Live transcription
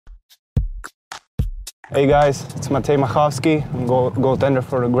Hey guys, it's Matej Machovsky. I'm goaltender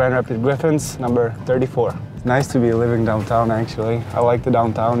for the Grand Rapids Griffins, number 34. It's nice to be living downtown actually. I like the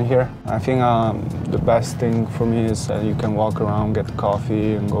downtown here. I think the best thing for me is that you can walk around, get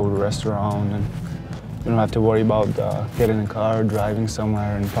coffee and go to a restaurant, and you don't have to worry about getting in a car, driving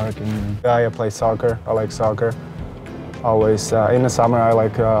somewhere and parking. I play soccer. I like soccer. Always in the summer I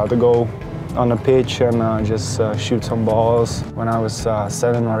like to go on the pitch and just shoot some balls. When I was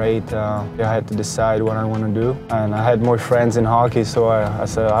 7 or 8, I had to decide what I want to do. And I had more friends in hockey, so I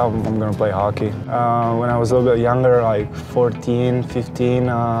said I'm going to play hockey. When I was a little bit younger, like 14, 15,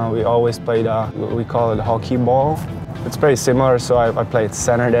 we always played, we call it hockey ball. It's pretty similar, so I played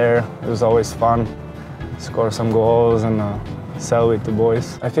center there. It was always fun. Score some goals and sell with the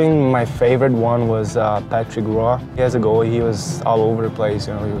boys. I think my favorite one was Patrick Roy. He has a goalie. He was all over the place.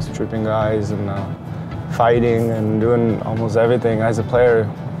 You know, he was tripping guys and fighting and doing almost everything as a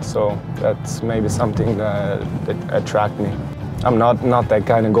player. So that's maybe something that attracted me. I'm not that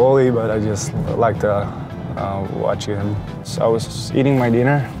kind of goalie, but I just like to watch him. So I was eating my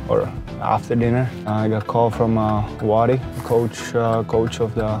dinner, or after dinner, I got a call from Wadi, coach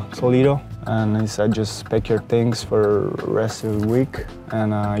of the Toledo. And he said, just pack your things for the rest of the week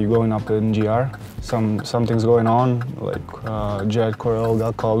and you're going up in GR. Something's going on, like Jet Corral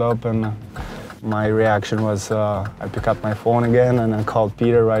got called up, and my reaction was I picked up my phone again and I called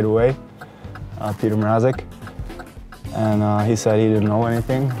Peter right away, Peter Mrazek. And he said he didn't know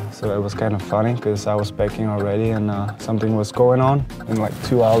anything, so it was kind of funny because I was packing already and something was going on. In like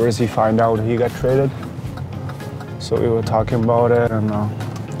 2 hours he found out he got traded. So we were talking about it, and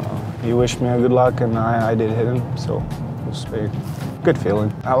he wished me a good luck, and I did hit him, so it was a good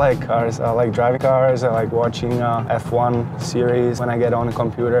feeling. I like cars. I like driving cars. I like watching F1 series. When I get on the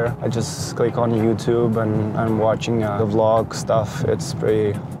computer, I just click on YouTube and I'm watching the vlog stuff. It's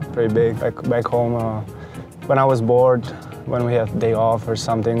pretty big. Back home, when I was bored, when we have day off or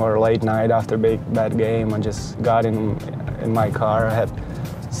something, or late night after a bad game, I just got in my car. I had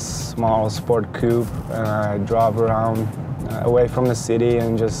a small sport coupe, and I drove around away from the city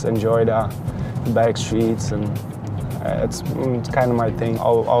and just enjoy the back streets, and it's kind of my thing.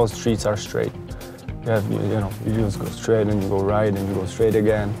 All streets are straight. You just go straight and you go right and you go straight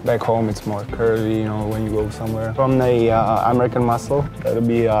again. Back home it's more curvy, you know, when you go somewhere. From the American muscle, that'll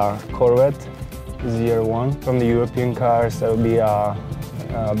be a Corvette, is year 1. From the European cars, that'll be a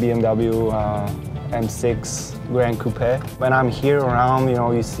BMW M6 Grand Coupe. When I'm here around, you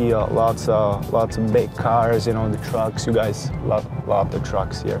know, you see lots of big cars, you know, the trucks. You guys love the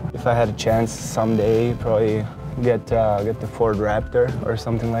trucks here. If I had a chance someday, probably get the Ford Raptor or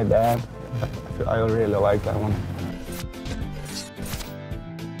something like that. I really like that one.